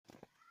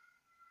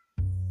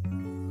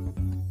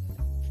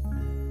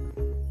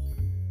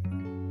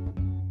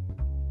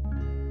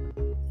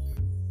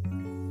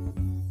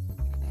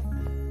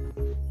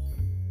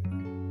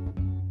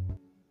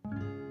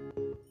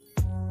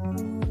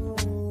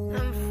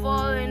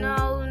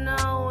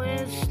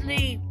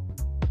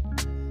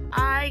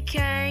I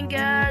can't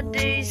get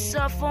this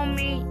off on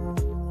me.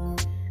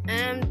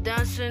 I'm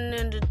dancing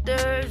in the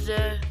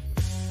desert.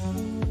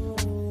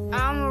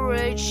 I'm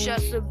rich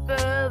as a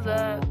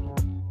pervert.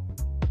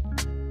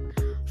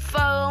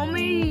 Follow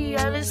me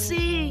at the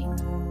sea.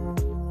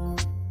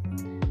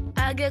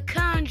 I get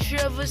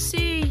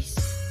controversies.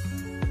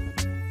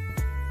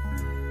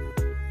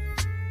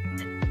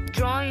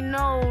 Drawing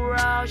no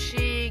route,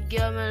 she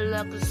give me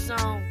like a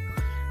song.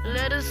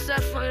 Let us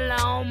set for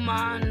long,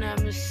 my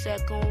name is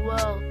Second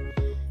World.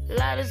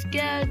 Let us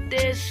get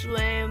this,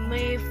 swim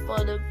me for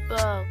the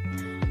ball.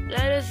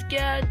 Let us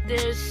get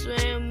this,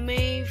 swim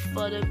me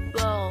for the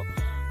ball.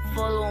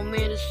 Follow me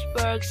to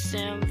Sparks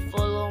and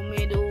follow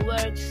me to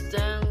works.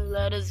 Then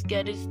let us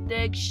get this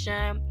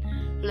diction.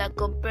 Like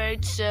a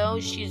bird tail,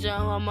 she's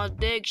on my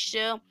dick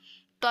shell.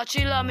 Thought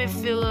she let me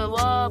feel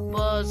it all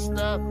bust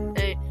up.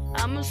 Hey,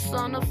 I'm a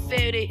son of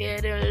 50,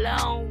 hit it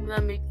alone,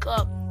 let me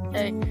cup.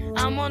 Hey,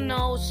 I'm a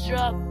no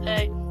strap.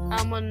 Hey,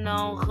 I'm a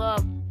no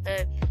hub.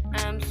 Hey,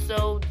 I'm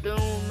so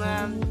doomed,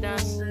 I'm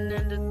dancing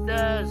in the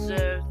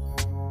desert.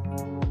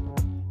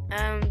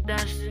 I'm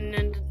dancing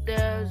in the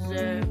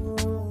desert.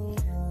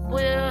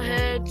 Put your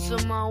head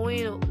to my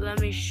window, let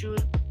me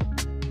shoot.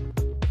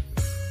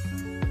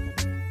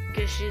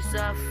 Cause she's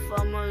off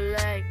on my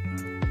leg.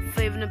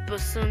 Favorite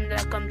person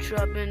that I'm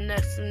trapping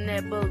next to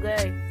that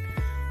boogie.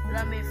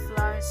 Let me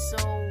fly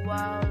so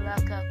wild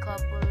like a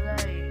couple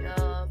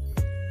up.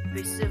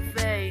 Be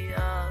survey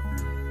up,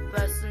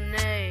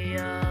 fascinate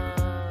up.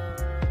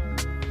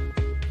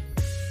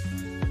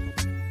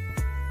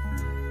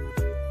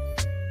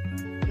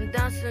 I'm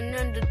dancing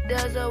in the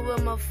desert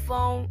with my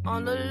phone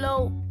on the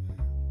low.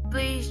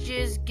 Please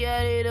just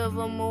get it of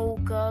a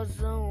mocha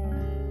zone.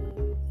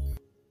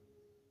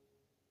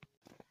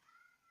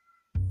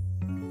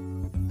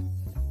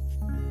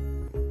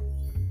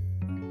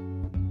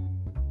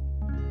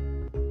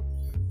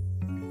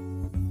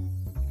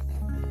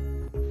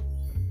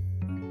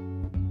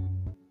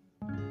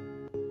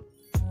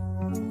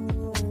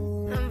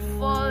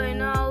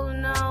 Falling out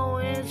now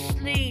in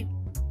sleep.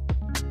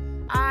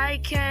 I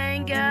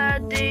can't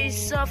get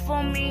this off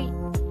on me.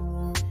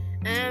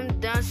 I'm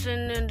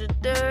dancing in the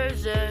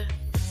desert.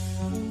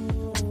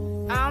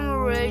 I'm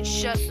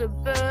rich as a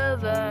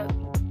pervert.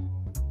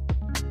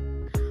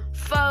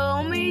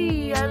 Follow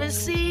me at the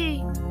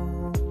sea.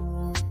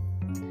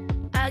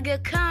 I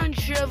get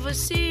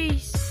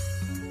controversies.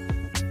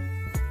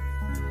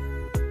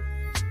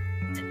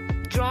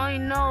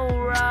 Drawing no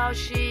route,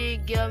 she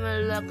give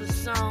me like a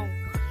song.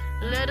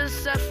 Let us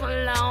set for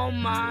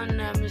long, my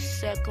name is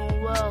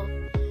Second World.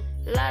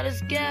 Let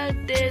us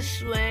get this,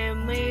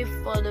 swim me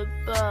for the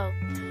ball.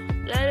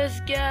 Let us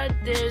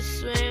get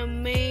this,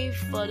 swim me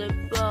for the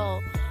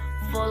ball.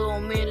 Follow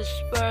me to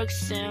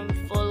Sparks and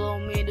follow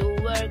me to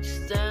works.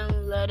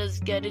 Then let us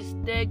get this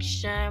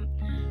diction.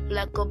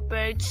 Like a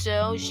bird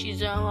tail,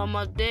 she's on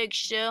my dick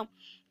shell.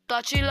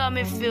 Thought she let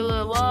me feel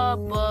it all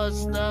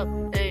bust up.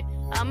 Hey,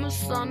 I'm a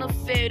son of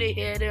 50,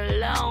 hit it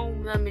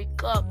alone, let me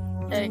cup.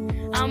 Hey,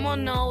 I'm a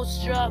no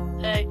strap.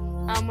 Hey,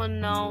 I'm a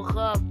no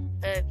hub.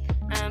 Hey,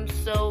 I'm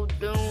so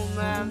doomed,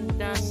 I'm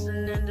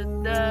dancing in the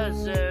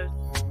desert.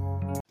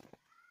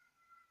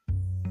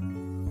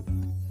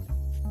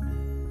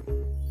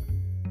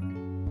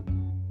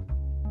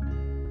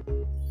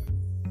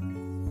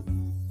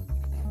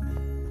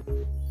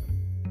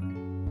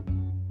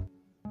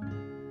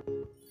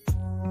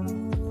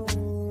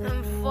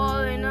 I'm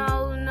falling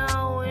out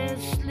now in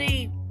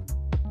sleep.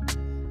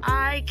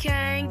 I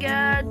can't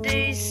get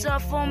this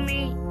off on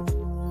me.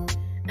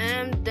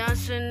 I'm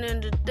dancing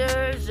in the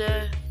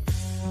desert.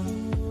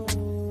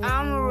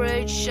 I'm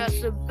rich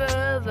as a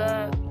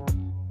pervert.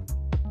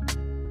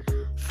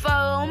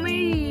 Follow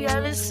me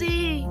at the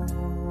sea.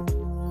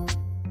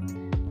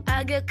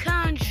 I get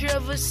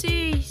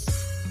controversies.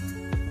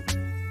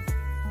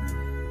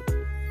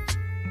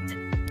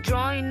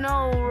 Drawing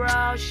no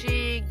route,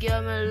 she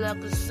give me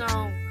like a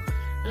song.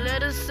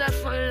 Let us set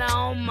for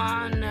long,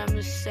 my name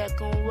is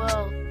Second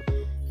World.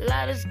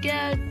 Let us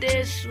get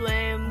this,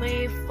 swim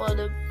me for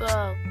the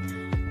ball.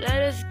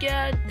 Let us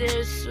get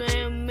this,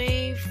 swim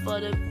me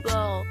for the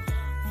ball.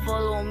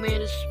 Follow me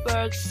to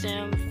Sparks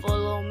and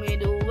follow me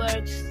to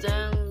works.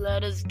 Then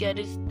let us get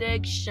this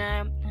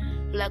diction.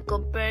 Like a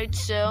bird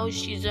tail,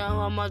 she's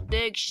on my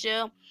dick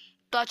shell.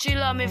 Thought she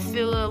let me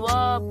feel it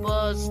all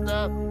bust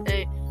up.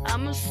 Hey,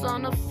 I'm a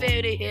son of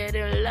 50, hit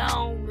it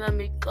alone, let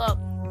me cup.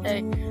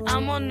 Hey,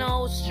 I'm a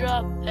no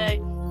strap.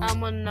 Hey,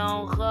 I'm a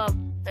no hub.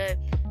 Hey,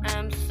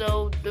 I'm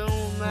so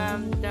doomed,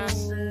 I'm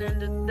dancing in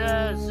the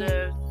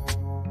desert.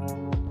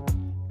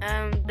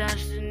 I'm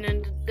dancing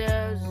in the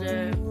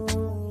desert.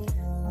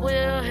 Put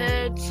your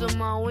head to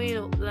my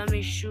window, let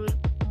me shoot.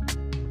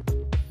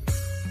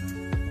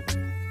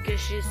 Cause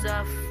she's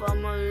off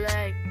on my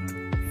leg.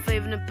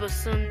 Favorite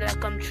person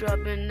that I'm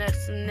trapping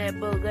next to that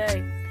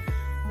boogie.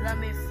 Let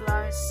me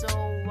fly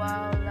so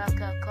wild like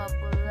a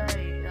couple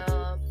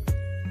up.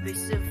 Be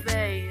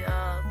survey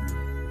up,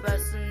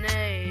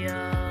 fascinate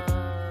up.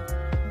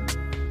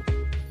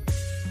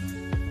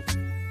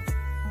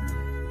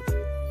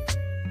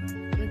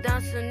 I'm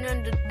dancing dancing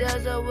in the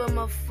desert with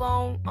my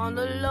phone on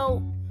the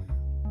low.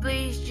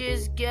 Please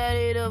just get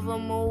it of a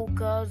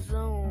mocha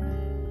zone.